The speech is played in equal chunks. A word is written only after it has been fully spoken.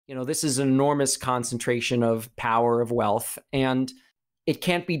This is an enormous concentration of power, of wealth, and it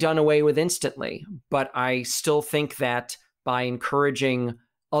can't be done away with instantly. But I still think that by encouraging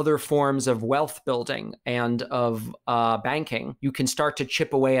other forms of wealth building and of banking, you can start to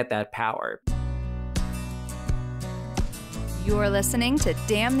chip away at that power. You're listening to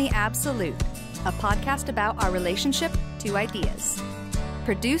Damn the Absolute, a podcast about our relationship to ideas.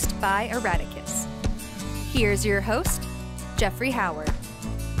 Produced by Erraticus. Here's your host, Jeffrey Howard.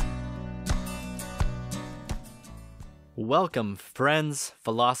 Welcome, friends,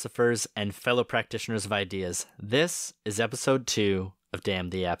 philosophers, and fellow practitioners of ideas. This is episode 2 of Damn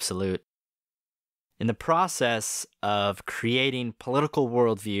the Absolute. In the process of creating political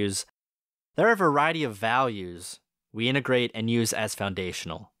worldviews, there are a variety of values we integrate and use as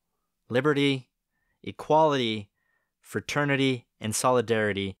foundational. Liberty, equality, fraternity, and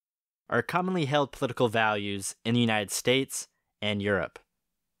solidarity are commonly held political values in the United States and Europe.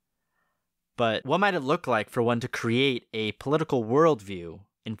 But what might it look like for one to create a political worldview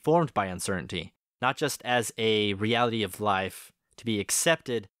informed by uncertainty, not just as a reality of life to be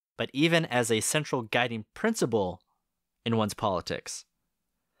accepted, but even as a central guiding principle in one's politics?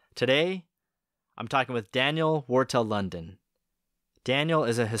 Today, I'm talking with Daniel Wortel-London. Daniel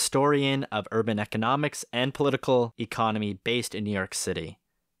is a historian of urban economics and political economy based in New York City.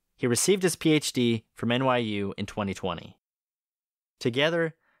 He received his PhD from NYU in 2020.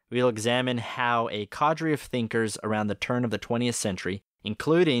 Together, we'll examine how a cadre of thinkers around the turn of the 20th century,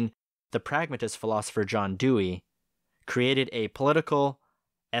 including the pragmatist philosopher John Dewey, created a political,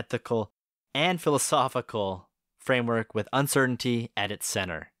 ethical, and philosophical framework with uncertainty at its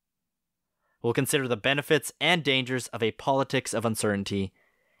center. We'll consider the benefits and dangers of a politics of uncertainty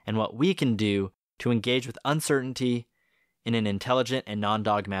and what we can do to engage with uncertainty in an intelligent and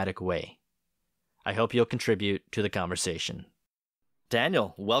non-dogmatic way. I hope you'll contribute to the conversation.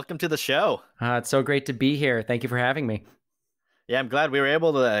 Daniel, welcome to the show. It's so great to be here. Thank you for having me. Yeah, I'm glad we were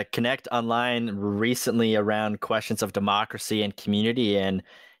able to connect online recently around questions of democracy and community. And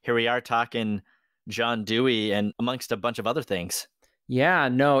here we are talking John Dewey and amongst a bunch of other things. Yeah,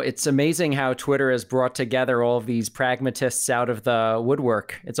 no, it's amazing how Twitter has brought together all of these pragmatists out of the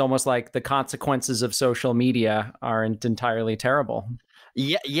woodwork. It's almost like the consequences of social media aren't entirely terrible.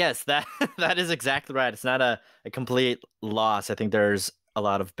 Yeah, yes, that is exactly right. It's not a complete loss. I think there's a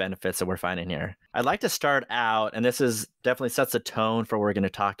lot of benefits that we're finding here. I'd like to start out, and this is definitely sets a tone for what we're going to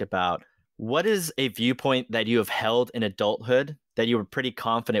talk about. What is a viewpoint that you have held in adulthood that you were pretty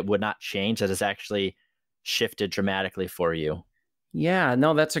confident would not change that has actually shifted dramatically for you? Yeah,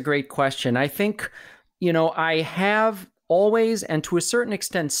 no, that's a great question. I think, I have always, and to a certain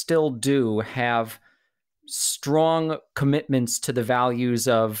extent still do, have strong commitments to the values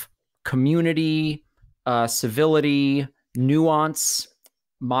of community, civility, nuance,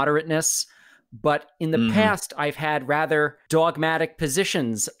 moderateness. But in the past, I've had rather dogmatic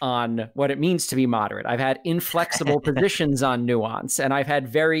positions on what it means to be moderate. I've had inflexible positions on nuance, and I've had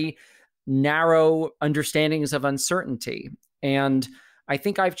very narrow understandings of uncertainty. And I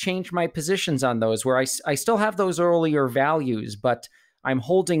think I've changed my positions on those, where I still have those earlier values, but I'm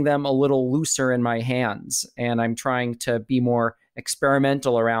holding them a little looser in my hands, and I'm trying to be more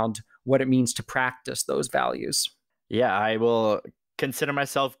experimental around what it means to practice those values. Yeah, I will consider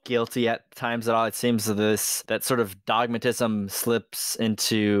myself guilty at times at all. It seems that sort of dogmatism slips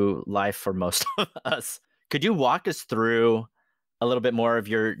into life for most of us. Could you walk us through a little bit more of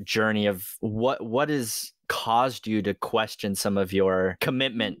your journey of what has caused you to question some of your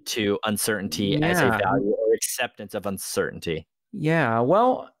commitment to uncertainty as a value or acceptance of uncertainty? Yeah,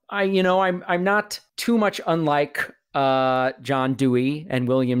 well, I'm not too much unlike John Dewey and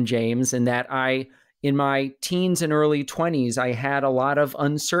William James in that in my teens and early 20s, I had a lot of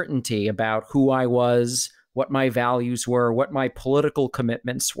uncertainty about who I was, what my values were, what my political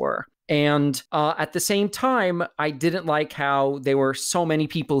commitments were. And at the same time, I didn't like how there were so many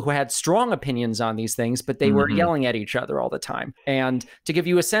people who had strong opinions on these things, but they were yelling at each other all the time. And to give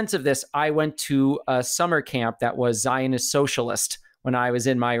you a sense of this, I went to a summer camp that was Zionist socialist when I was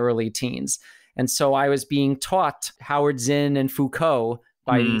in my early teens. And so I was being taught Howard Zinn and Foucault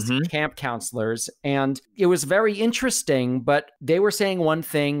by these camp counselors. And it was very interesting, but they were saying one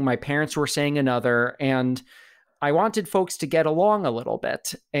thing, my parents were saying another, and I wanted folks to get along a little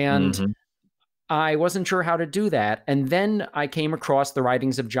bit, and I wasn't sure how to do that. And then I came across the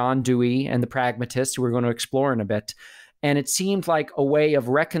writings of John Dewey and the pragmatists, who we're going to explore in a bit. And it seemed like a way of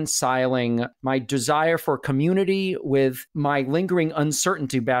reconciling my desire for community with my lingering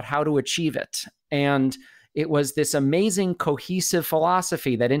uncertainty about how to achieve it. And it was this amazing cohesive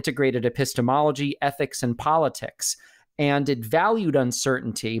philosophy that integrated epistemology, ethics, and politics. And it valued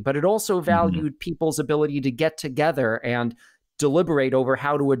uncertainty, but it also valued people's ability to get together and deliberate over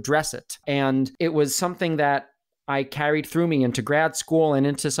how to address it. And it was something that I carried through me into grad school and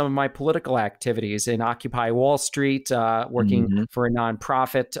into some of my political activities in Occupy Wall Street, working for a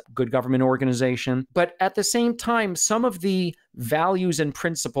nonprofit, good government organization. But at the same time, some of the values and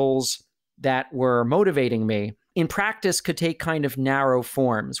principles that were motivating me in practice could take kind of narrow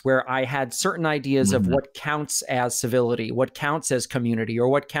forms where I had certain ideas of what counts as civility, what counts as community, or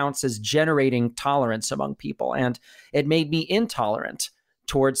what counts as generating tolerance among people. And it made me intolerant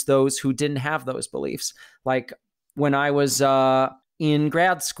towards those who didn't have those beliefs. Like when I was in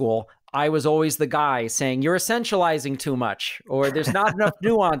grad school, I was always the guy saying, you're essentializing too much, or there's not enough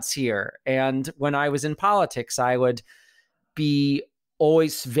nuance here. And when I was in politics, I would be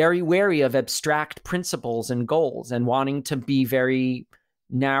always very wary of abstract principles and goals and wanting to be very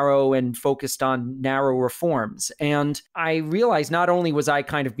narrow and focused on narrow reforms. And I realized not only was I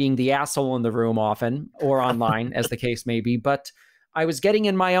kind of being the asshole in the room often, or online, as the case may be, but I was getting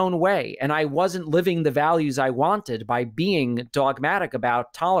in my own way, and I wasn't living the values I wanted by being dogmatic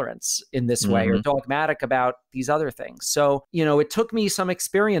about tolerance in this way, or dogmatic about these other things. So, it took me some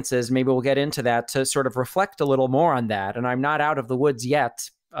experiences, maybe we'll get into that, to sort of reflect a little more on that. And I'm not out of the woods yet,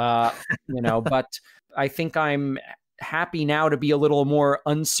 but I think I'm happy now to be a little more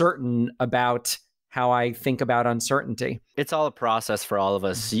uncertain about how I think about uncertainty. It's all a process for all of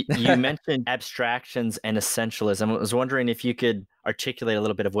us. You mentioned abstractions and essentialism. I was wondering if you could articulate a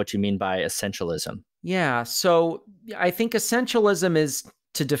little bit of what you mean by essentialism. Yeah, so I think essentialism is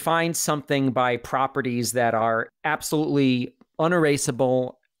to define something by properties that are absolutely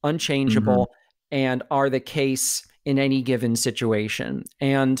unerasable, unchangeable, and are the case in any given situation.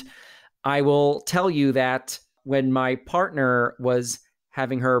 And I will tell you that when my partner was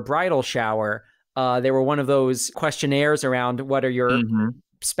having her bridal shower, they were one of those questionnaires around what are your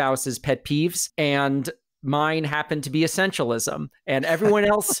spouse's pet peeves, and mine happened to be essentialism. And everyone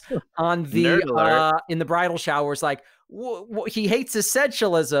else on the in the bridal shower was like, he hates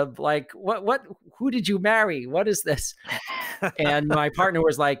essentialism. Like, what? Who did you marry? What is this? And my partner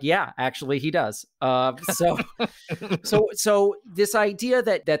was like, yeah, actually, he does. So this idea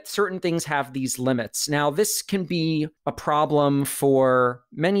that certain things have these limits. Now, this can be a problem for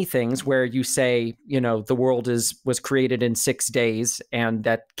many things where you say, the world was created in 6 days, and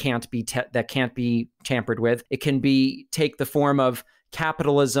that can't be tampered with. It can take the form of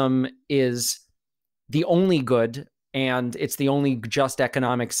capitalism is the only good, and it's the only just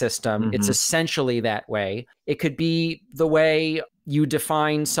economic system. It's essentially that way. It could be the way you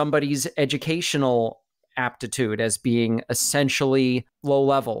define somebody's educational aptitude as being essentially low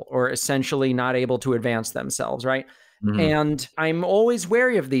level or essentially not able to advance themselves, right? And I'm always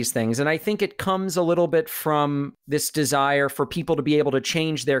wary of these things. And I think it comes a little bit from this desire for people to be able to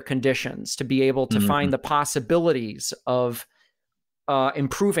change their conditions, to be able to find the possibilities of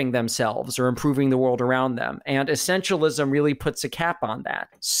improving themselves or improving the world around them. And essentialism really puts a cap on that.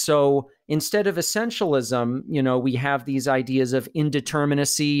 So instead of essentialism, we have these ideas of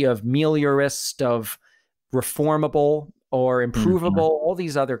indeterminacy, of meliorist, of reformable or improvable, all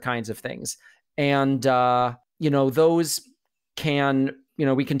these other kinds of things. And, those can,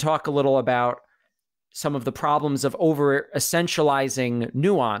 we can talk a little about some of the problems of over-essentializing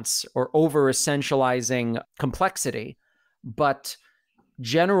nuance or over-essentializing complexity. But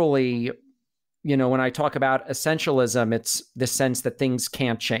generally, when I talk about essentialism, it's the sense that things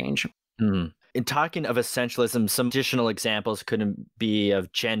can't change. In talking of essentialism, some additional examples could be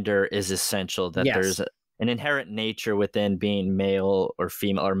of gender is essential, that there's an inherent nature within being male or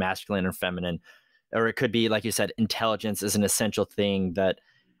female or masculine or feminine. Or it could be, like you said, intelligence is an essential thing that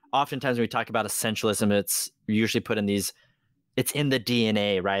oftentimes when we talk about essentialism, it's usually put in these, it's in the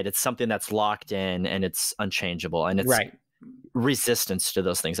DNA, right? It's something that's locked in and it's unchangeable. And it's resistance to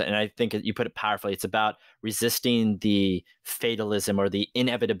those things. And I think you put it powerfully. It's about resisting the fatalism or the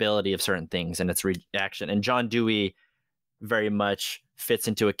inevitability of certain things and its reaction. And John Dewey very much fits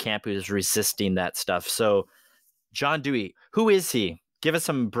into a camp who's resisting that stuff. So John Dewey, who is he? Give us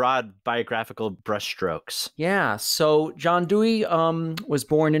some broad biographical brushstrokes. Yeah, so John Dewey was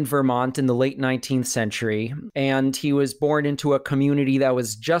born in Vermont in the late 19th century, and he was born into a community that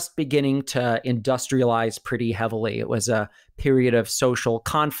was just beginning to industrialize pretty heavily. It was a period of social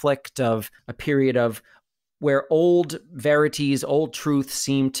conflict, of a period of where old verities, old truths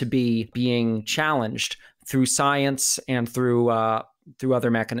seemed to be being challenged through science and through other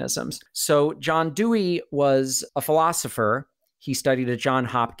mechanisms. So John Dewey was a philosopher. He studied at Johns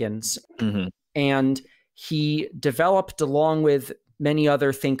Hopkins, and he developed, along with many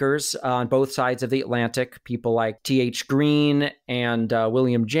other thinkers on both sides of the Atlantic, people like T.H. Green and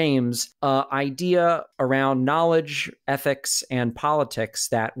William James, idea around knowledge, ethics, and politics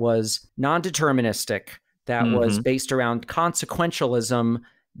that was non-deterministic, that was based around consequentialism,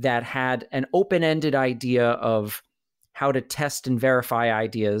 that had an open-ended idea of how to test and verify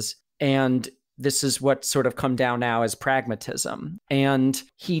ideas. And this is what's sort of come down now as pragmatism. And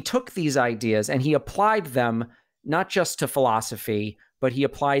he took these ideas and he applied them not just to philosophy, but he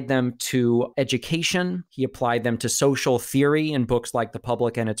applied them to education. He applied them to social theory in books like The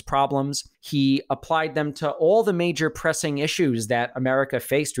Public and Its Problems. He applied them to all the major pressing issues that America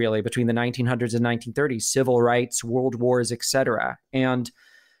faced really between the 1900s and 1930s, civil rights, world wars, etc. And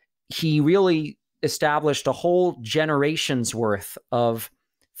he really established a whole generation's worth of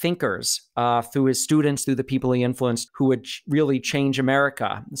thinkers through his students, through the people he influenced, who would really change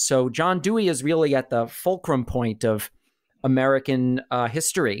America. So John Dewey is really at the fulcrum point of American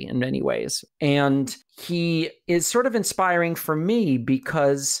history in many ways. And he is sort of inspiring for me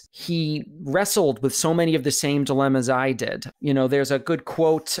because he wrestled with so many of the same dilemmas I did. You know, there's a good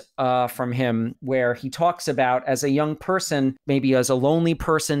quote from him where he talks about, as a young person, maybe as a lonely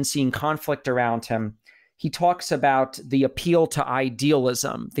person seeing conflict around him, he talks about the appeal to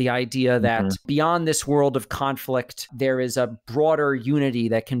idealism, the idea that beyond this world of conflict, there is a broader unity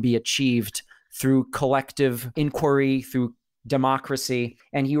that can be achieved through collective inquiry, through democracy.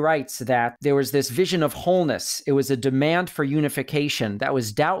 And he writes that there was this vision of wholeness. It was a demand for unification that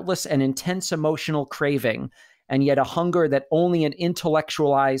was doubtless an intense emotional craving, and yet a hunger that only an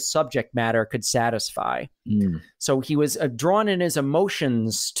intellectualized subject matter could satisfy. So he was drawn in his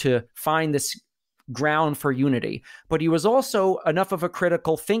emotions to find this ground for unity. But he was also enough of a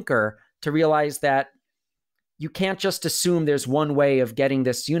critical thinker to realize that you can't just assume there's one way of getting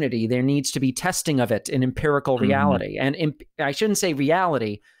this unity. There needs to be testing of it in empirical reality. And I shouldn't say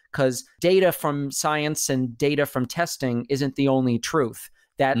reality, because data from science and data from testing isn't the only truth.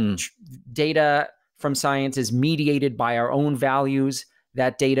 That data from science is mediated by our own values.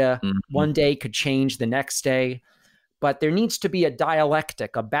 That data one day could change the next day. But there needs to be a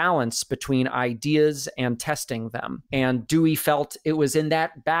dialectic, a balance between ideas and testing them. And Dewey felt it was in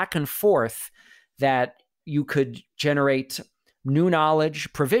that back and forth that you could generate new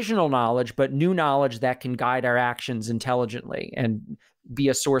knowledge, provisional knowledge, but new knowledge that can guide our actions intelligently and be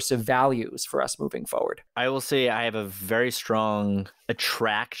a source of values for us moving forward. I will say I have a very strong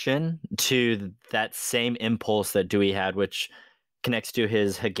attraction to that same impulse that Dewey had, which connects to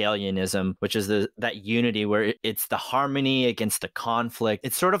his Hegelianism, which is that unity where it's the harmony against the conflict.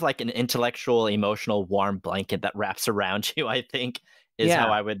 It's sort of like an intellectual, emotional, warm blanket that wraps around you, I think, is how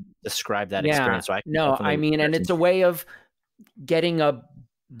I would describe that experience. So and it's a way of getting a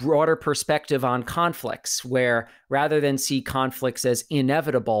broader perspective on conflicts, where rather than see conflicts as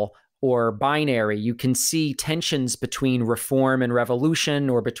inevitable or binary, you can see tensions between reform and revolution,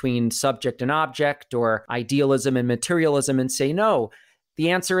 or between subject and object, or idealism and materialism, and say, no, the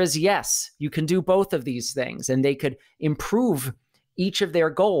answer is yes, you can do both of these things, and they could improve each of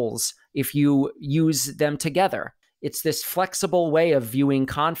their goals if you use them together. It's this flexible way of viewing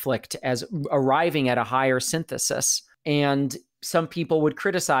conflict as arriving at a higher synthesis. And some people would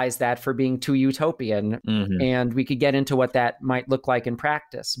criticize that for being too utopian, and we could get into what that might look like in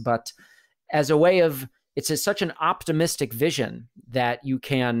practice. But as a way of, it's such an optimistic vision that you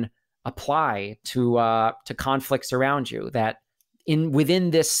can apply to conflicts around you, that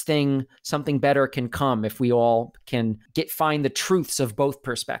within this thing, something better can come if we all can find the truths of both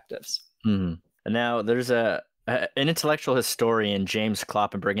perspectives. And now there's an intellectual historian, James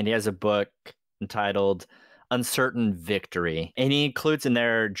Kloppenberg, and he has a book entitled Uncertain Victory. And he includes in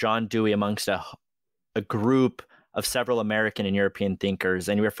there John Dewey amongst a group of several American and European thinkers,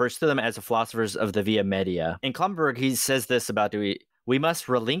 and he refers to them as the philosophers of the Via Media. In Kloppenberg, he says this about Dewey: we must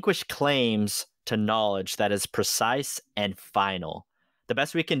relinquish claims to knowledge that is precise and final. The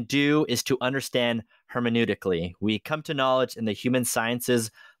best we can do is to understand hermeneutically. We come to knowledge in the human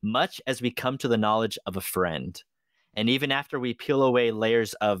sciences much as we come to the knowledge of a friend. And even after we peel away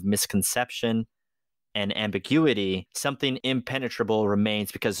layers of misconception and ambiguity, something impenetrable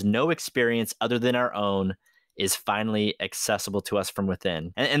remains, because no experience other than our own is finally accessible to us from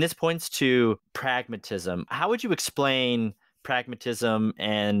within. And this points to pragmatism. How would you explain pragmatism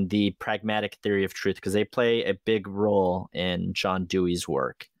and the pragmatic theory of truth? Because they play a big role in John Dewey's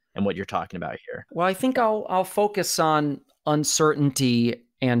work and what you're talking about here. Well, I think I'll focus on uncertainty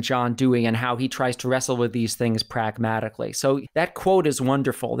and John Dewey and how he tries to wrestle with these things pragmatically. So that quote is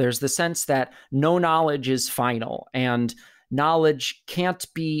wonderful. There's the sense that no knowledge is final, and knowledge can't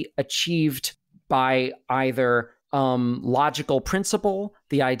be achieved by either logical principle,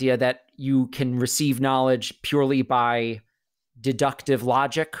 the idea that you can receive knowledge purely by deductive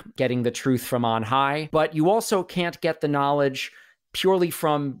logic, getting the truth from on high, but you also can't get the knowledge purely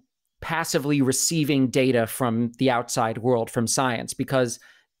from passively receiving data from the outside world, from science, because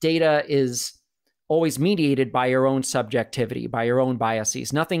data is always mediated by your own subjectivity, by your own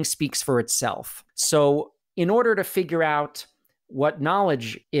biases. Nothing speaks for itself. So in order to figure out what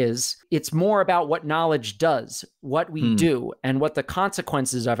knowledge is, it's more about what knowledge does, what we do, and what the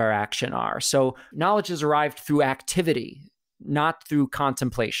consequences of our action are. So knowledge is arrived through activity, not through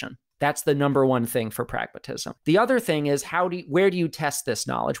contemplation. That's the number one thing for pragmatism. The other thing is where do you test this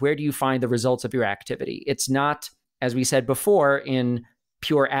knowledge? Where do you find the results of your activity? It's not, as we said before, in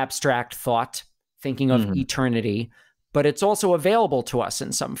pure abstract thought, thinking of eternity, but it's also available to us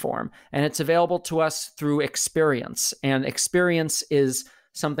in some form. And it's available to us through experience. And experience is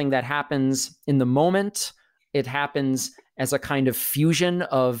something that happens in the moment. It happens as a kind of fusion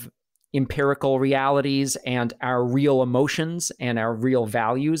of empirical realities and our real emotions and our real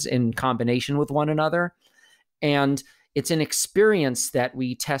values in combination with one another. And it's an experience that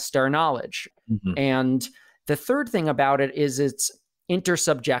we test our knowledge. And the third thing about it is it's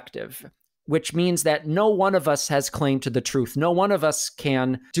intersubjective, which means that no one of us has claim to the truth. No one of us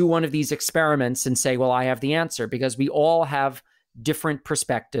can do one of these experiments and say, well, I have the answer, because we all have different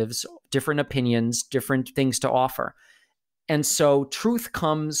perspectives, different opinions, different things to offer. And so truth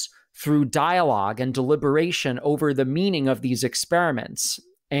comes through dialogue and deliberation over the meaning of these experiments.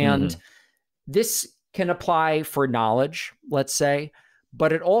 And this can apply for knowledge, let's say,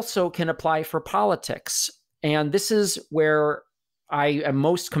 but it also can apply for politics. And this is where I am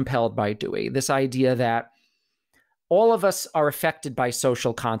most compelled by Dewey, this idea that all of us are affected by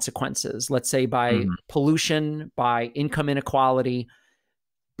social consequences, let's say by pollution, by income inequality,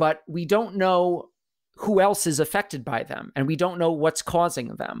 but we don't know who else is affected by them, and we don't know what's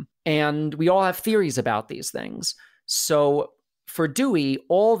causing them. And we all have theories about these things. So for Dewey,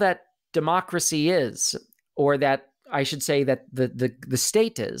 all that democracy is, or that I should say that the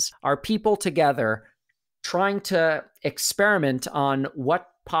state is, are people together trying to experiment on what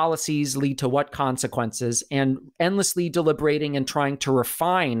policies lead to what consequences, and endlessly deliberating and trying to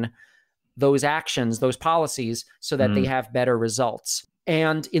refine those actions, those policies, so that they have better results.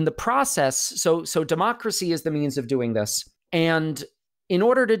 And in the process, so democracy is the means of doing this. And in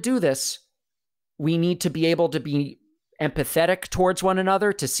order to do this, we need to be able to be empathetic towards one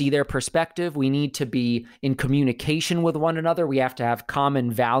another, to see their perspective. We need to be in communication with one another. We have to have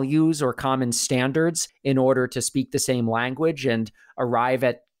common values or common standards in order to speak the same language and arrive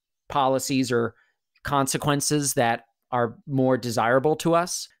at policies or consequences that are more desirable to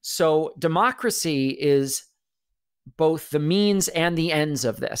us. So democracy is both the means and the ends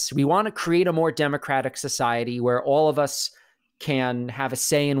of this. We want to create a more democratic society where all of us can have a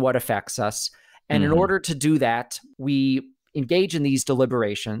say in what affects us. And in order to do that, we engage in these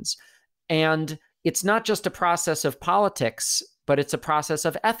deliberations. And it's not just a process of politics, but it's a process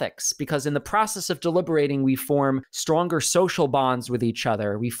of ethics, because in the process of deliberating, we form stronger social bonds with each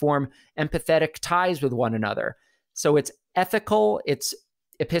other. We form empathetic ties with one another. So it's ethical, it's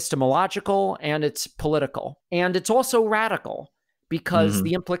epistemological, and it's political. And it's also radical, because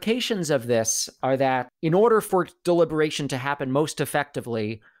the implications of this are that in order for deliberation to happen most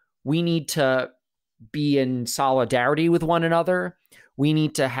effectively, we need to be in solidarity with one another. We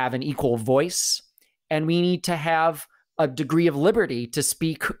need to have an equal voice, and we need to have a degree of liberty to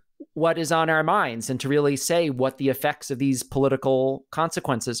speak what is on our minds and to really say what the effects of these political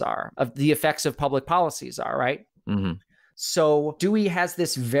consequences are, of the effects of public policies are, right? So Dewey has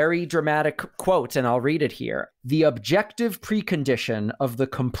this very dramatic quote, and I'll read it here. "The objective precondition of the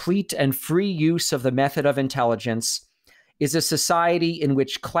complete and free use of the method of intelligence is a society in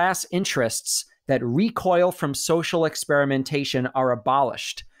which class interests that recoil from social experimentation are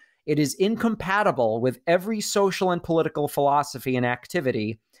abolished. It is incompatible with every social and political philosophy and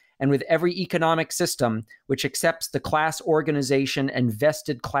activity, and with every economic system which accepts the class organization and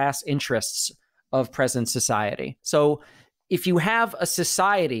vested class interests of present society." So if you have a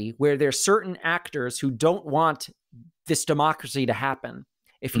society where there's certain actors who don't want this democracy to happen,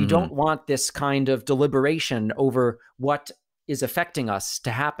 if you don't want this kind of deliberation over what is affecting us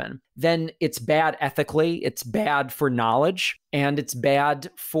to happen, then it's bad ethically, it's bad for knowledge, and it's bad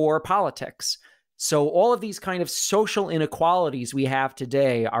for politics. So all of these kind of social inequalities we have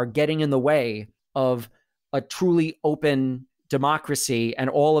today are getting in the way of a truly open democracy and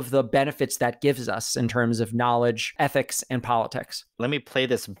all of the benefits that gives us in terms of knowledge, ethics, and politics. Let me play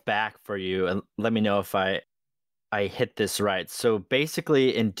this back for you and let me know if I hit this right. So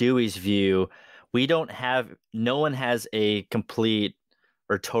basically, in Dewey's view, no one has a complete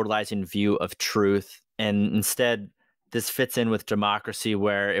or totalizing view of truth. And instead, this fits in with democracy,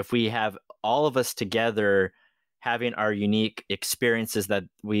 where if we have all of us together having our unique experiences that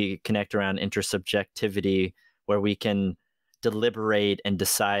we connect around intersubjectivity, where we can deliberate and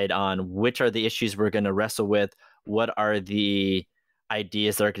decide on which are the issues we're going to wrestle with, what are the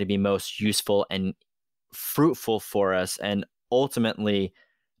ideas that are going to be most useful and fruitful for us. And ultimately,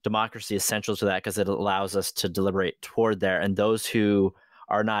 democracy is essential to that because it allows us to deliberate toward there. And those who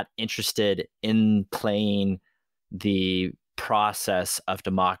are not interested in playing the process of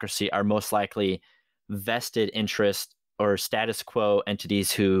democracy are most likely vested interest or status quo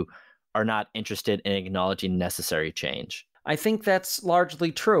entities who are not interested in acknowledging necessary change. I think that's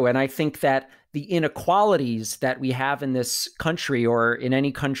largely true. And I think that the inequalities that we have in this country or in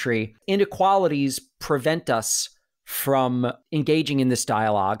any country, inequalities prevent us from engaging in this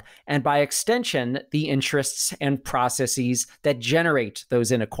dialogue, and by extension, the interests and processes that generate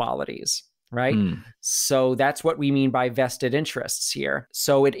those inequalities, right? So that's what we mean by vested interests here.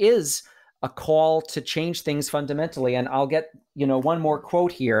 So it is a call to change things fundamentally. And I'll get, one more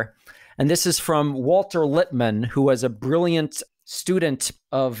quote here. And this is from Walter Lippmann, who was a brilliant student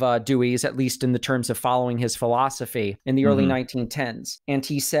of Dewey's, at least in the terms of following his philosophy in the early 1910s. And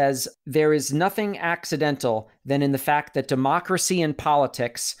he says, "There is nothing accidental than in the fact that democracy and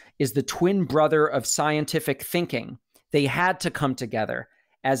politics is the twin brother of scientific thinking. They had to come together.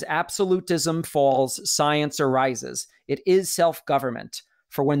 As absolutism falls, science arises. It is self-government.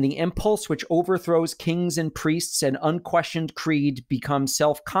 For when the impulse which overthrows kings and priests and unquestioned creed becomes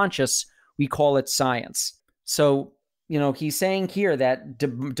self-conscious, we call it science." So, he's saying here that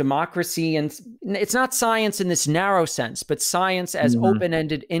democracy, and it's not science in this narrow sense, but science as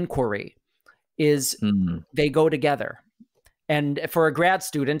open-ended inquiry they go together. And for a grad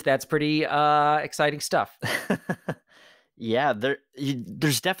student, that's pretty exciting stuff. Yeah,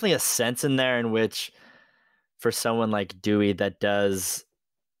 there's definitely a sense in there in which, for someone like Dewey, that does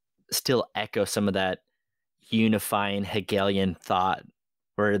still echo some of that unifying Hegelian thought,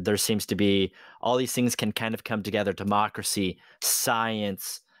 where there seems to be all these things can kind of come together: democracy,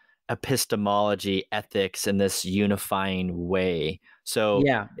 science, epistemology, ethics, in this unifying way. So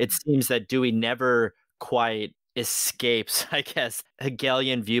it seems that Dewey never quite escapes, I guess,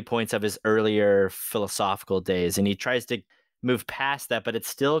 Hegelian viewpoints of his earlier philosophical days, and he tries to move past that, but it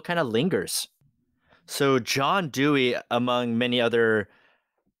still kind of lingers. So John Dewey, among many other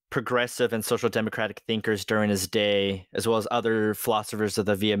progressive and social democratic thinkers during his day, as well as other philosophers of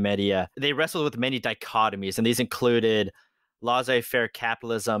the Via Media, they wrestled with many dichotomies, and these included laissez-faire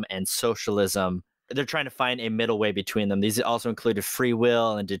capitalism and socialism. They're trying to find a middle way between them. These also included free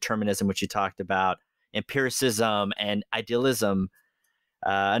will and determinism, which you talked about, empiricism and idealism.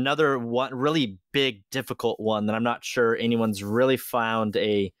 Another one, really big, difficult one that I'm not sure anyone's really found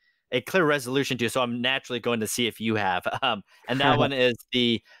a clear resolution to, so I'm naturally going to see if you have. And that one is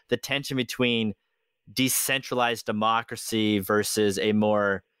the tension between decentralized democracy versus a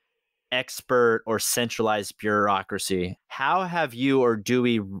more expert or centralized bureaucracy. How have you or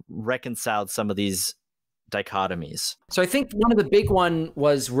Dewey reconciled some of these dichotomies? So I think one of the big one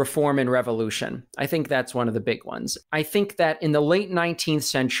was reform and revolution. I think that's one of the big ones. I think that in the late 19th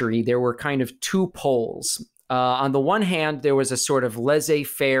century, there were kind of two poles. On the one hand, there was a sort of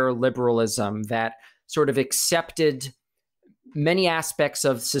laissez-faire liberalism that sort of accepted many aspects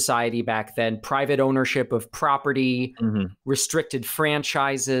of society back then: private ownership of property, restricted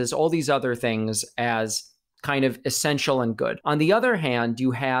franchises, all these other things as kind of essential and good. On the other hand,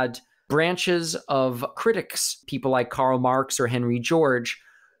 you had branches of critics, people like Karl Marx or Henry George,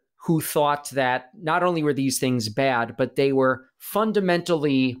 who thought that not only were these things bad, but they were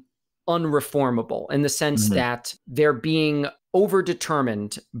fundamentally unreformable in the sense that they're being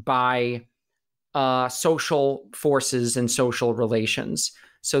overdetermined by social forces and social relations.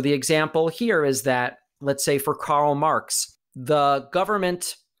 So the example here is that, let's say for Karl Marx, the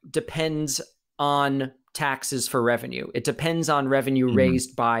government depends on taxes for revenue. It depends on revenue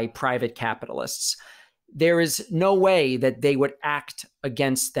raised by private capitalists. There is no way that they would act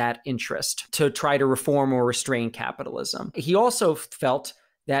against that interest to try to reform or restrain capitalism. He also felt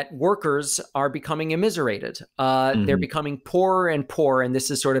that workers are becoming immiserated. They're becoming poorer and poorer, and this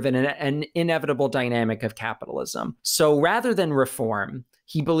is sort of an inevitable dynamic of capitalism. So rather than reform,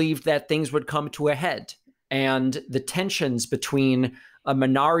 he believed that things would come to a head, and the tensions between a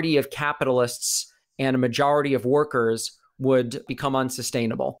minority of capitalists and a majority of workers would become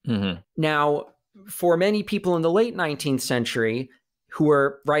unsustainable. Now, for many people in the late 19th century who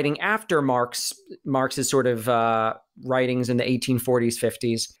were writing after Marx's sort of writings in the 1840s,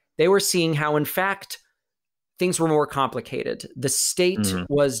 50s, they were seeing how, in fact, things were more complicated. The state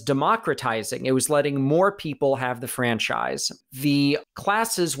was democratizing. It was letting more people have the franchise. The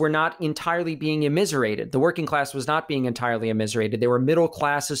classes were not entirely being immiserated. The working class was not being entirely immiserated. There were middle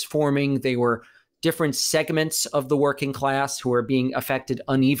classes forming. They were different segments of the working class who were being affected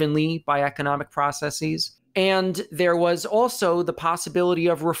unevenly by economic processes. And there was also the possibility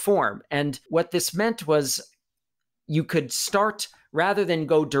of reform. And what this meant was you could start, rather than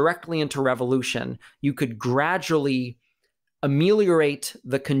go directly into revolution, you could gradually ameliorate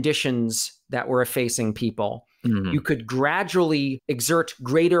the conditions that were facing people. You could gradually exert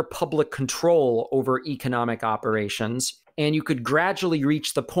greater public control over economic operations, and you could gradually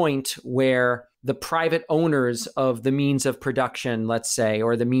reach the point where the private owners of the means of production, let's say,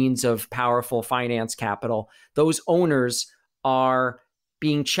 or the means of powerful finance capital, those owners are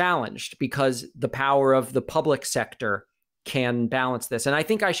being challenged because the power of the public sector can balance this. And I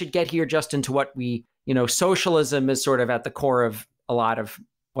think I should get here just into what socialism is sort of at the core of a lot of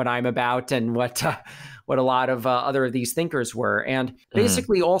what I'm about and what a lot of other of these thinkers were. And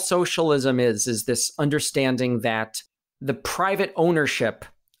basically all socialism is this understanding that the private ownership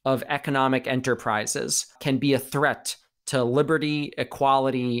of economic enterprises can be a threat to liberty,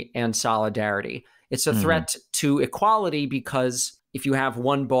 equality, and solidarity. It's a threat to equality because if you have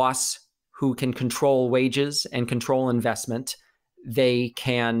one boss who can control wages and control investment, they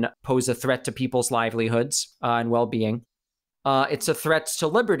can pose a threat to people's livelihoods and well-being. It's a threat to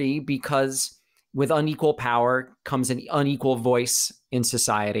liberty because with unequal power comes an unequal voice in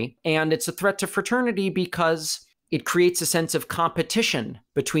society. And it's a threat to fraternity because it creates a sense of competition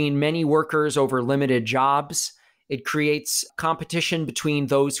between many workers over limited jobs. It creates competition between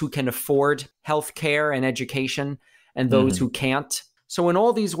those who can afford healthcare and education and those who can't. So in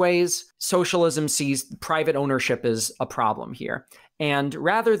all these ways, socialism sees private ownership as a problem here. And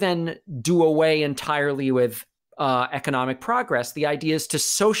rather than do away entirely with economic progress, the idea is to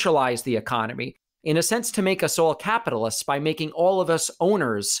socialize the economy, in a sense, to make us all capitalists by making all of us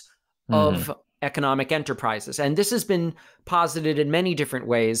owners of economic enterprises. And this has been posited in many different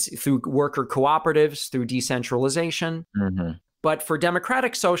ways through worker cooperatives, through decentralization. But for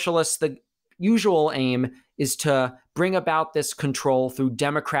democratic socialists, the usual aim is to bring about this control through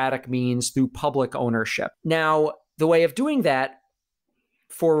democratic means, through public ownership. Now, the way of doing that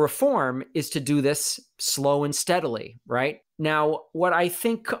for reform is to do this slow and steadily, right? Now, what I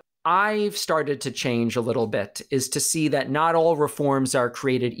think I've started to change a little bit is to see that not all reforms are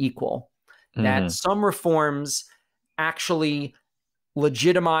created equal, that some reforms actually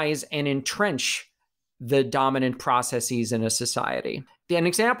legitimize and entrench the dominant processes in a society. An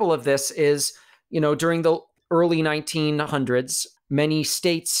example of this is, during the early 1900s, many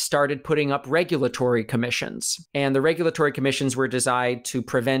states started putting up regulatory commissions. And the regulatory commissions were designed to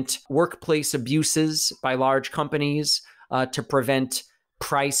prevent workplace abuses by large companies, to prevent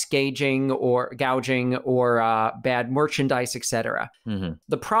price gouging or bad merchandise, etc.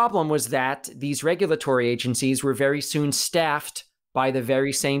 The problem was that these regulatory agencies were very soon staffed by the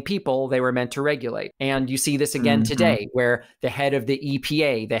very same people they were meant to regulate. And you see this again today, where the head of the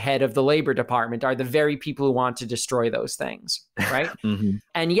EPA, the head of the Labor Department are the very people who want to destroy those things, right?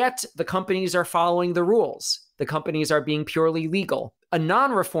 And yet the companies are following the rules. The companies are being purely legal. A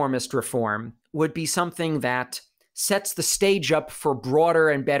non-reformist reform would be something that sets the stage up for broader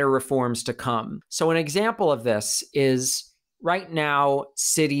and better reforms to come. So an example of this is right now,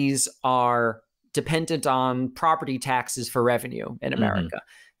 cities are dependent on property taxes for revenue in America.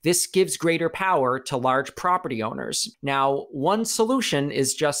 This gives greater power to large property owners. Now, one solution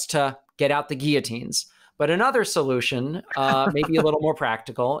is just to get out the guillotines. But another solution, maybe a little more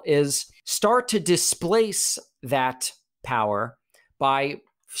practical, is start to displace that power by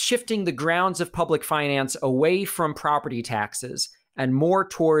shifting the grounds of public finance away from property taxes and more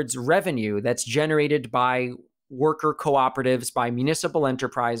towards revenue that's generated by worker cooperatives, by municipal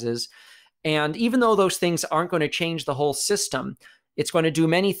enterprises. And even though those things aren't going to change the whole system, it's going to do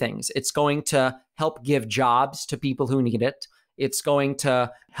many things. It's going to help give jobs to people who need it. It's going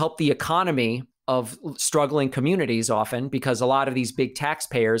to help the economy of struggling communities often, because a lot of these big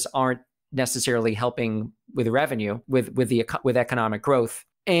taxpayers aren't necessarily helping with revenue, with economic growth.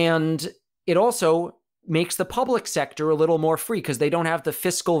 And it also makes the public sector a little more free because they don't have the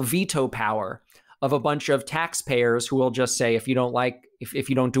fiscal veto power of a bunch of taxpayers who will just say, if you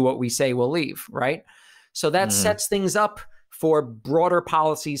don't do what we say, we'll leave, right? So that sets things up for broader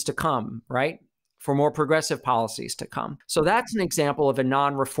policies to come, right? For more progressive policies to come. So that's an example of a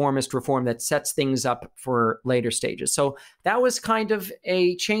non-reformist reform that sets things up for later stages. So that was kind of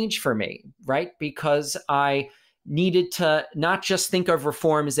a change for me, right? Because I needed to not just think of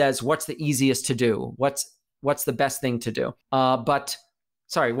reforms as what's the easiest to do, what's the best thing to do, what's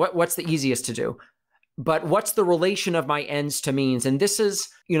the easiest to do, but what's the relation of my ends to means. And this is,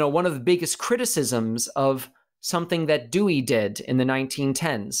 one of the biggest criticisms of something that Dewey did in the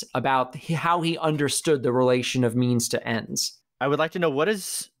 1910s about how he understood the relation of means to ends. I would like to know, what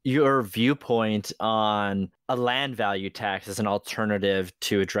is your viewpoint on a land value tax as an alternative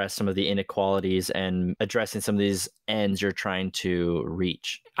to address some of the inequalities and addressing some of these ends you're trying to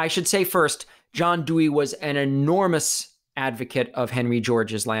reach? I should say first, John Dewey was an enormous advocate of Henry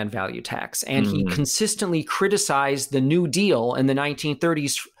George's land value tax, and he consistently criticized the New Deal in the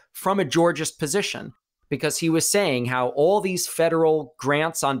 1930s from a Georgist position, because he was saying how all these federal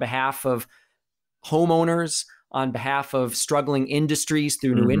grants on behalf of homeowners, on behalf of struggling industries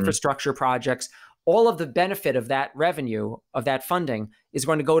through new infrastructure projects, all of the benefit of that revenue, of that funding, is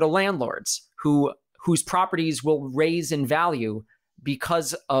going to go to landlords whose properties will raise in value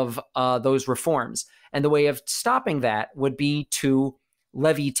because of those reforms. And the way of stopping that would be to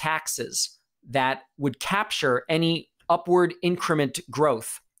levy taxes that would capture any upward increment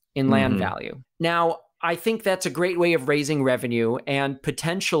growth in land value. Now, I think that's a great way of raising revenue, and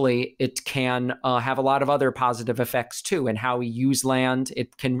potentially it can have a lot of other positive effects too, and how we use land.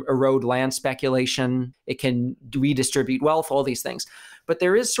 It can erode land speculation. It can redistribute wealth, all these things. But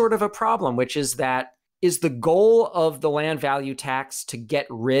there is sort of a problem, which is that, is the goal of the land value tax to get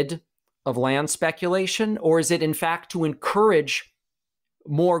rid of land speculation, or is it in fact to encourage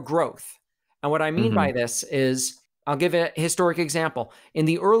more growth? And what I mean by this is, I'll give a historic example. In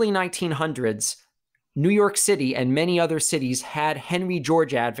the early 1900s, New York City and many other cities had Henry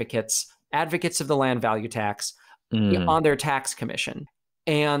George advocates of the land value tax on their tax commission.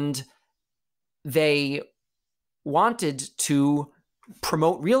 And they wanted to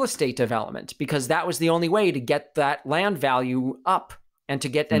promote real estate development because that was the only way to get that land value up and to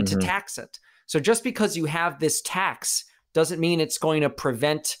get and to tax it. So just because you have this tax doesn't mean it's going to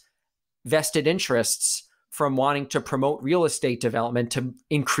prevent vested interests from wanting to promote real estate development to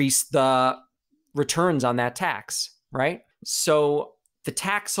increase the returns on that tax, right? So the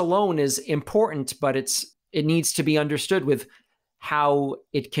tax alone is important, but it needs to be understood with how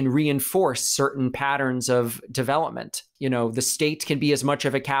it can reinforce certain patterns of development. The state can be as much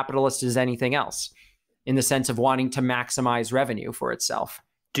of a capitalist as anything else in the sense of wanting to maximize revenue for itself.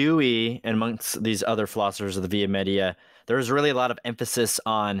 Dewey, and amongst these other philosophers of the Via Media, there was really a lot of emphasis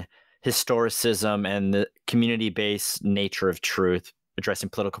on historicism and the community-based nature of truth, addressing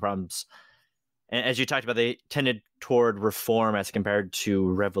political problems. And as you talked about, they tended toward reform as compared to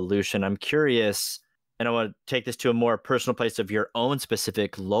revolution. I'm curious, and I want to take this to a more personal place of your own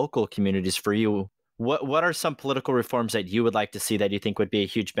specific local communities for you. What are some political reforms that you would like to see that you think would be a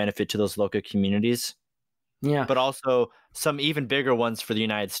huge benefit to those local communities? Yeah. But also some even bigger ones for the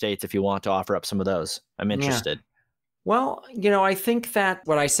United States, if you want to offer up some of those. I'm interested. Yeah. Well, I think that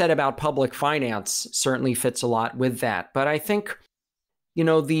what I said about public finance certainly fits a lot with that. But I think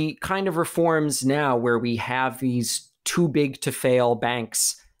the kind of reforms now where we have these too big to fail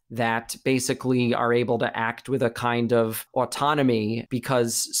banks that basically are able to act with a kind of autonomy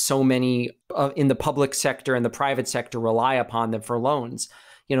because so many in the public sector and the private sector rely upon them for loans.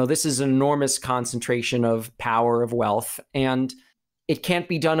 This is an enormous concentration of power, of wealth, and it can't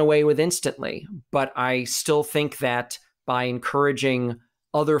be done away with instantly. But I still think that by encouraging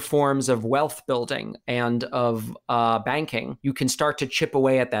other forms of wealth building and of banking, you can start to chip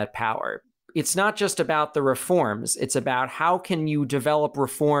away at that power. It's not just about the reforms. It's about how can you develop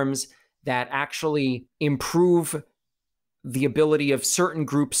reforms that actually improve the ability of certain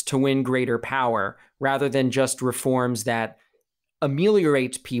groups to win greater power, rather than just reforms that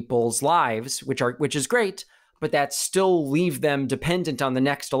ameliorate people's lives, which is great, but that still leave them dependent on the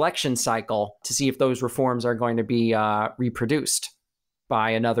next election cycle to see if those reforms are going to be reproduced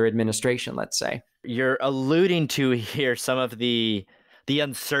by another administration, let's say. You're alluding to here some of the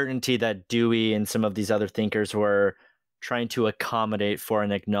uncertainty that Dewey and some of these other thinkers were trying to accommodate for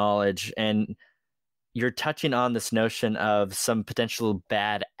and acknowledge. And you're touching on this notion of some potential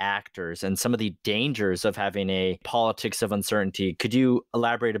bad actors and some of the dangers of having a politics of uncertainty. Could you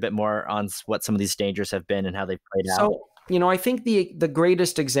elaborate a bit more on what some of these dangers have been and how they've played out? So, I think the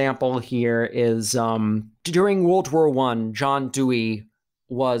greatest example here is during World War I, John Dewey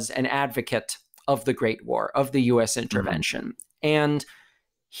was an advocate of the Great War, of the U.S. intervention. And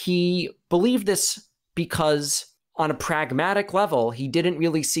he believed this because on a pragmatic level, he didn't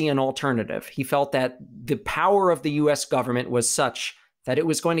really see an alternative. He felt that the power of the U.S. government was such that it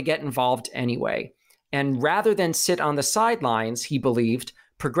was going to get involved anyway. And rather than sit on the sidelines, he believed,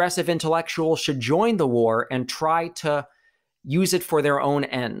 progressive intellectuals should join the war and try to use it for their own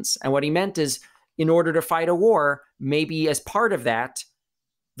ends. And what he meant is, in order to fight a war, maybe as part of that,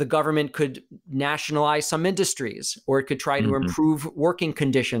 the government could nationalize some industries, or it could try to improve working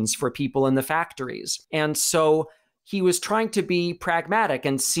conditions for people in the factories. And so he was trying to be pragmatic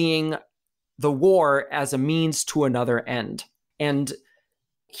and seeing the war as a means to another end. And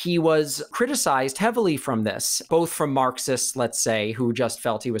he was criticized heavily from this, both from Marxists, let's say, who just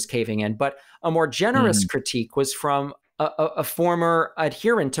felt he was caving in, but a more generous critique was from a former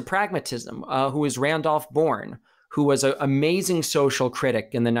adherent to pragmatism, who was Randolph Bourne, who was an amazing social critic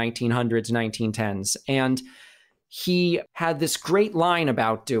in the 1900s, 1910s. And he had this great line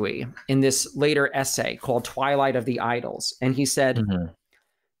about Dewey in this later essay called Twilight of the Idols. And he said,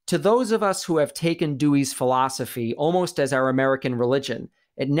 to those of us who have taken Dewey's philosophy almost as our American religion,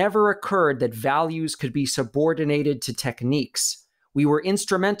 it never occurred that values could be subordinated to techniques. We were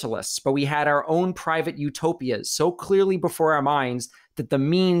instrumentalists, but we had our own private utopias so clearly before our minds that the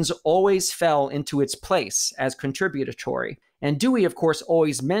means always fell into its place as contributory. And Dewey, of course,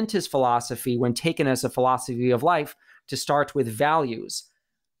 always meant his philosophy, when taken as a philosophy of life, to start with values.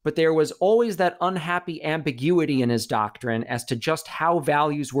 But there was always that unhappy ambiguity in his doctrine as to just how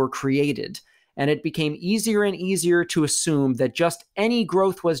values were created. And it became easier and easier to assume that just any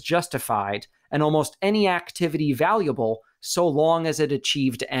growth was justified and almost any activity valuable so long as it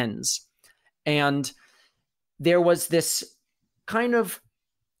achieved ends. And there was this kind of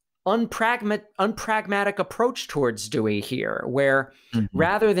unpragmatic approach towards Dewey here, where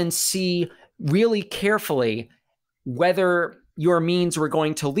rather than see really carefully whether your means were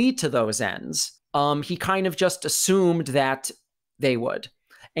going to lead to those ends, he kind of just assumed that they would.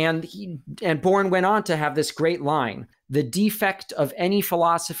 And Bourne went on to have this great line: the defect of any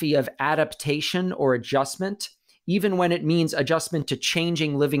philosophy of adaptation or adjustment, even when it means adjustment to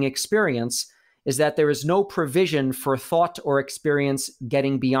changing living experience, is that there is no provision for thought or experience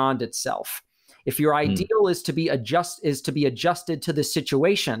getting beyond itself. If your ideal is to be adjusted to the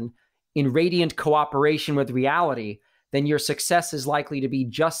situation in radiant cooperation with reality, then your success is likely to be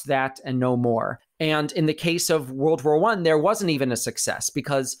just that and no more. And in the case of World War I, there wasn't even a success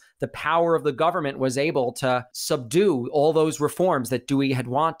because the power of the government was able to subdue all those reforms that Dewey had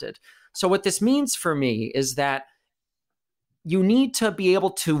wanted. So what this means for me is that you need to be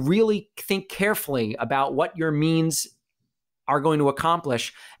able to really think carefully about what your means are going to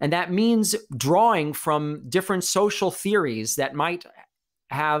accomplish. And that means drawing from different social theories that might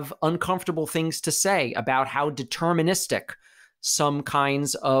have uncomfortable things to say about how deterministic some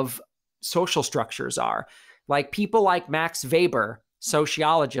kinds of social structures are. Like people like Max Weber,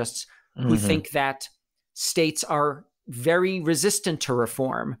 sociologists, who think that states are very resistant to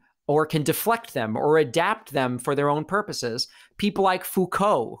reform, or can deflect them or adapt them for their own purposes. People like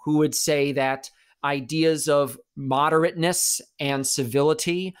Foucault, who would say that ideas of moderateness and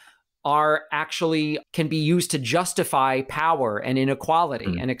civility can be used to justify power and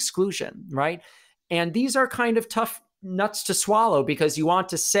inequality and exclusion, right? And these are kind of tough nuts to swallow, because you want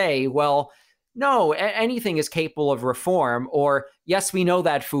to say, well, no, anything is capable of reform, or yes, we know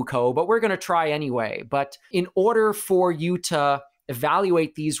that, Foucault, but we're going to try anyway. But in order for you to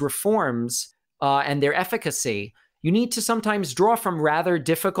evaluate these reforms and their efficacy, you need to sometimes draw from rather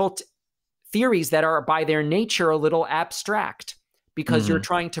difficult theories that are by their nature a little abstract, because you're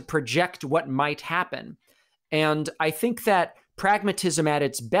trying to project what might happen. And I think that pragmatism at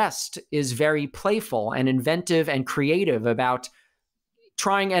its best is very playful and inventive and creative about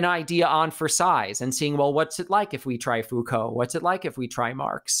trying an idea on for size and seeing, well, what's it like if we try Foucault? What's it like if we try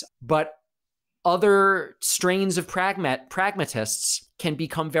Marx? But other strains of pragmatists can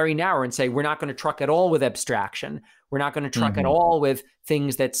become very narrow and say, we're not going to truck at all with abstraction. We're not going to truck at all with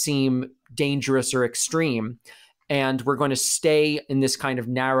things that seem dangerous or extreme. And we're going to stay in this kind of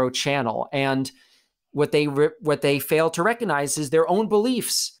narrow channel. And what they fail to recognize is their own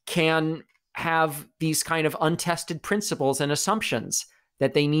beliefs can have these kind of untested principles and assumptions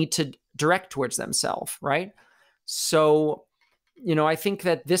that they need to direct towards themselves, right? So, I think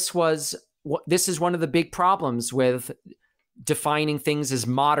that this is one of the big problems with defining things as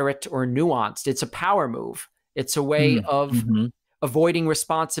moderate or nuanced. It's a power move. It's a way of avoiding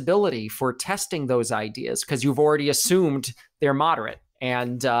responsibility for testing those ideas, because you've already assumed they're moderate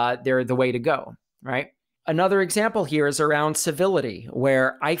and they're the way to go, right? Another example here is around civility,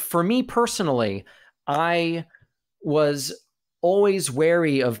 where for me personally, I was always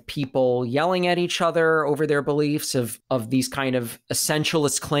wary of people yelling at each other over their beliefs, of these kind of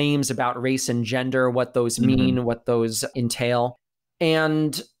essentialist claims about race and gender, what those mean, what those entail.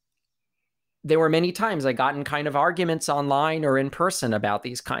 And there were many times I got in kind of arguments online or in person about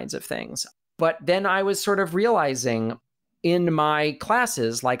these kinds of things. But then I was sort of realizing in my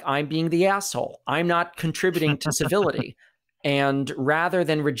classes, like, I'm being the asshole. I'm not contributing to civility. And rather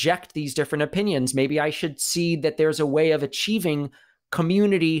than reject these different opinions, maybe I should see that there's a way of achieving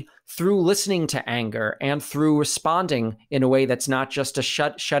community through listening to anger and through responding in a way that's not just a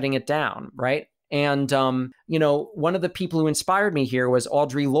shutting it down, right? And, one of the people who inspired me here was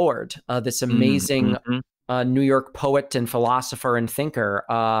Audre Lorde, this amazing New York poet and philosopher and thinker,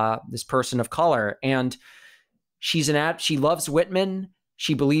 this person of color. And she loves Whitman.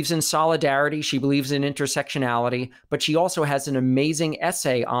 She believes in solidarity. She believes in intersectionality, but she also has an amazing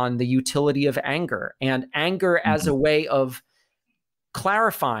essay on the utility of anger and anger as a way of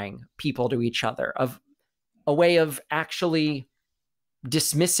clarifying people to each other, of a way of actually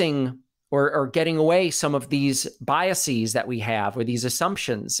dismissing or getting away some of these biases that we have or these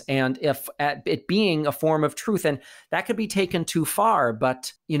assumptions, and if it being a form of truth. And that could be taken too far,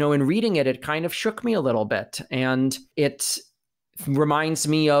 but in reading it, it kind of shook me a little bit. And it reminds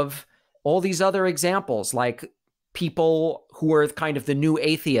me of all these other examples, like people who were kind of the new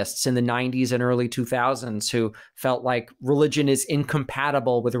atheists in the 90s and early 2000s who felt like religion is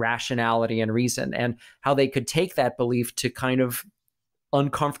incompatible with rationality and reason, and how they could take that belief to kind of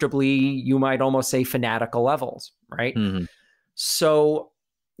uncomfortably, you might almost say, fanatical levels, right? So,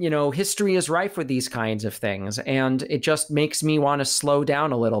 history is rife with these kinds of things, and it just makes me want to slow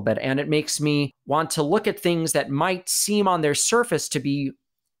down a little bit, and it makes me want to look at things that might seem on their surface to be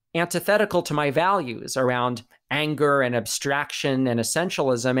antithetical to my values around anger and abstraction and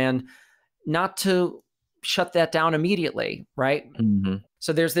essentialism, and not to shut that down immediately, right?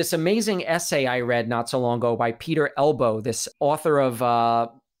 So there's this amazing essay I read not so long ago by Peter Elbow, this author of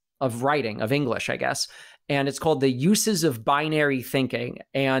writing, of English, I guess. And it's called The Uses of Binary Thinking.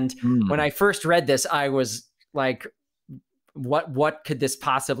 And when I first read this, I was like, what could this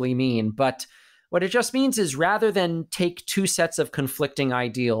possibly mean? But what it just means is, rather than take two sets of conflicting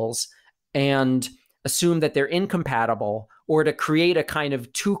ideals and assume that they're incompatible, or to create a kind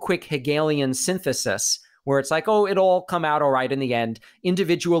of too quick Hegelian synthesis where it's like, oh, it'll all come out all right in the end.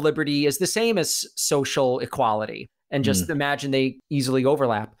 Individual liberty is the same as social equality. And just imagine they easily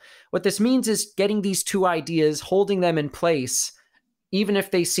overlap. What this means is getting these two ideas, holding them in place, even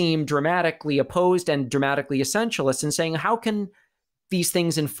if they seem dramatically opposed and dramatically essentialist, and saying, how can these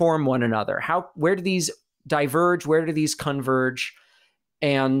things inform one another? Where do these diverge? Where do these converge?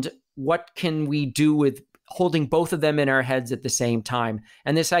 And what can we do with holding both of them in our heads at the same time?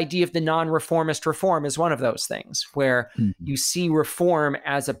 And this idea of the non-reformist reform is one of those things, where you see reform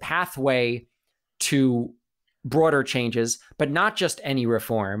as a pathway to broader changes, but not just any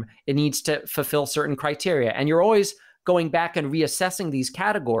reform. It needs to fulfill certain criteria. And you're always going back and reassessing these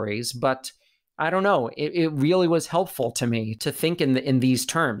categories. But I don't know, it really was helpful to me to think in these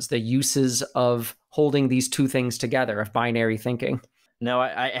terms, the uses of holding these two things together, of binary thinking. No,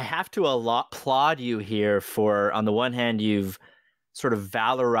 I have to applaud you here for, on the one hand, you've sort of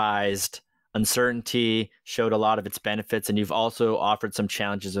valorized uncertainty, showed a lot of its benefits, and you've also offered some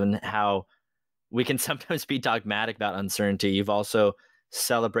challenges on how we can sometimes be dogmatic about uncertainty. You've also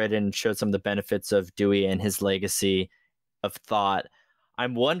celebrated and showed some of the benefits of Dewey and his legacy of thought.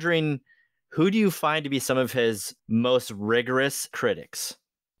 I'm wondering, who do you find to be some of his most rigorous critics?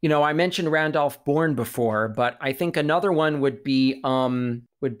 I mentioned Randolph Bourne before, but I think another one would be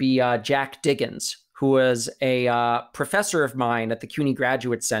Jack Diggins, who was a professor of mine at the CUNY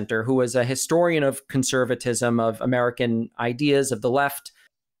Graduate Center, who was a historian of conservatism, of American ideas, of the left.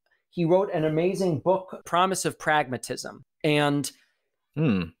 He wrote an amazing book, Promise of Pragmatism. And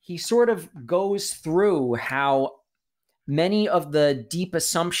he sort of goes through how many of the deep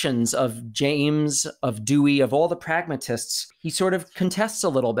assumptions of James, of Dewey, of all the pragmatists, he sort of contests a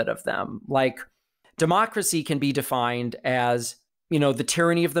little bit of them. Like, democracy can be defined as, the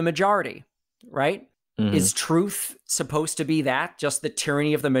tyranny of the majority, right? Is truth supposed to be that, just the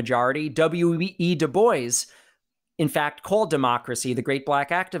tyranny of the majority? W.E. Du Bois, in fact, called democracy, the great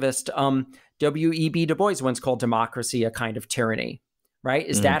Black activist, W.E.B. Du Bois once called democracy a kind of tyranny, right?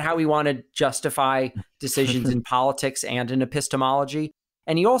 Is that how we want to justify decisions in politics and in epistemology?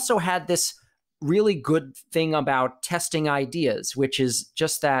 And he also had this really good thing about testing ideas, which is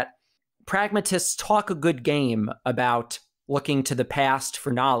just that pragmatists talk a good game about looking to the past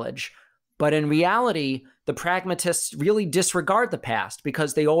for knowledge. But in reality, the pragmatists really disregard the past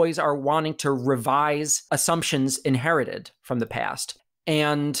because they always are wanting to revise assumptions inherited from the past.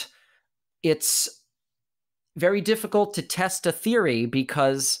 And it's very difficult to test a theory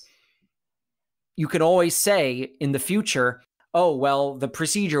because you can always say in the future, oh, well, the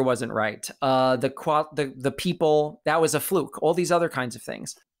procedure wasn't right. The people, that was a fluke, all these other kinds of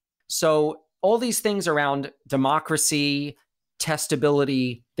things. So all these things around democracy,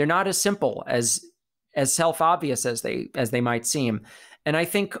 testability, they're not as simple as self-obvious as they might seem. And I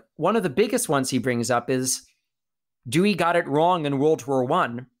think one of the biggest ones he brings up is Dewey got it wrong in World War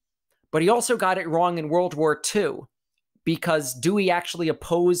I, but he also got it wrong in World War II, because Dewey actually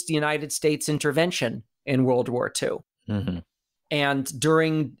opposed the United States intervention in World War II. Mm-hmm.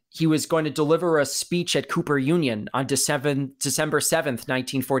 And he was going to deliver a speech at Cooper Union on December 7th,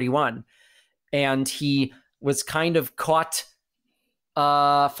 1941. And he was kind of caught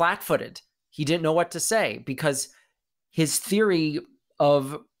flat-footed. He didn't know what to say, because his theory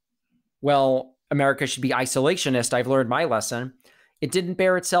of, well, America should be isolationist, I've learned my lesson, it didn't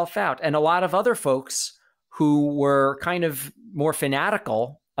bear itself out. And a lot of other folks who were kind of more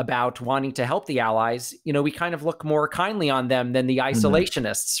fanatical about wanting to help the Allies, we kind of look more kindly on them than the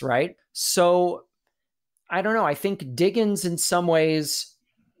isolationists, right? So I don't know. I think Diggins in some ways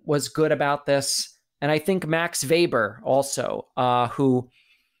was good about this. And I think Max Weber also, who,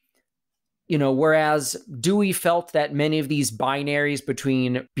 whereas Dewey felt that many of these binaries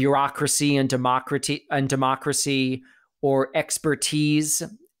between bureaucracy and democracy, or expertise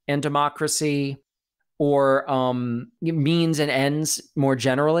and democracy, or means and ends more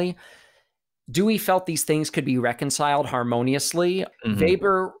generally, Dewey felt these things could be reconciled harmoniously.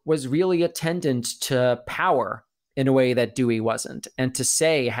 Weber was really attendant to power in a way that Dewey wasn't, and to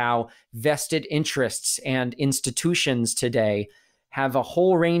say how vested interests and institutions today have a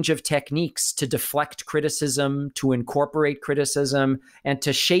whole range of techniques to deflect criticism, to incorporate criticism, and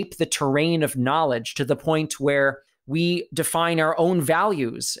to shape the terrain of knowledge to the point where we define our own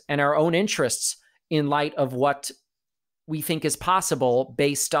values and our own interests in light of what we think is possible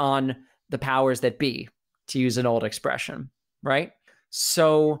based on the powers that be, to use an old expression, right?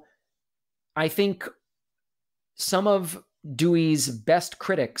 So I think some of Dewey's best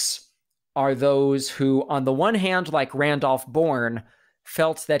critics are those who, on the one hand, like Randolph Bourne,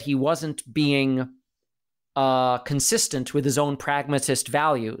 felt that he wasn't being consistent with his own pragmatist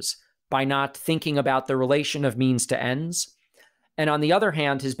values by not thinking about the relation of means to ends. And on the other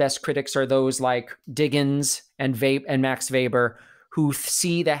hand, his best critics are those like Diggins and Max Weber, who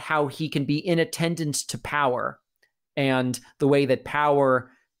see that how he can be in attendance to power and the way that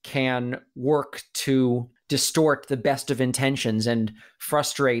power can work to distort the best of intentions and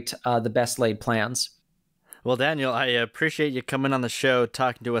frustrate the best laid plans. Well, Daniel, I appreciate you coming on the show,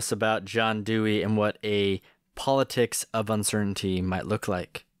 talking to us about John Dewey and what a politics of uncertainty might look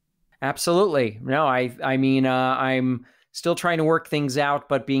like. Absolutely. No, I mean, I'm still trying to work things out,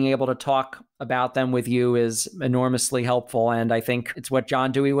 but being able to talk about them with you is enormously helpful. And I think it's what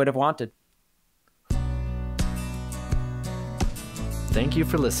John Dewey would have wanted. Thank you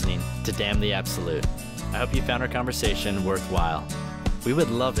for listening to Damn the Absolute. I hope you found our conversation worthwhile. We would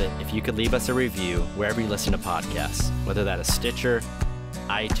love it if you could leave us a review wherever you listen to podcasts, whether that is Stitcher,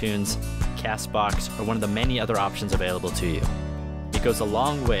 iTunes, CastBox, or one of the many other options available to you. It goes a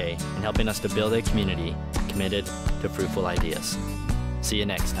long way in helping us to build a community committed to fruitful ideas. See you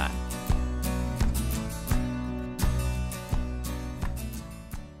next time.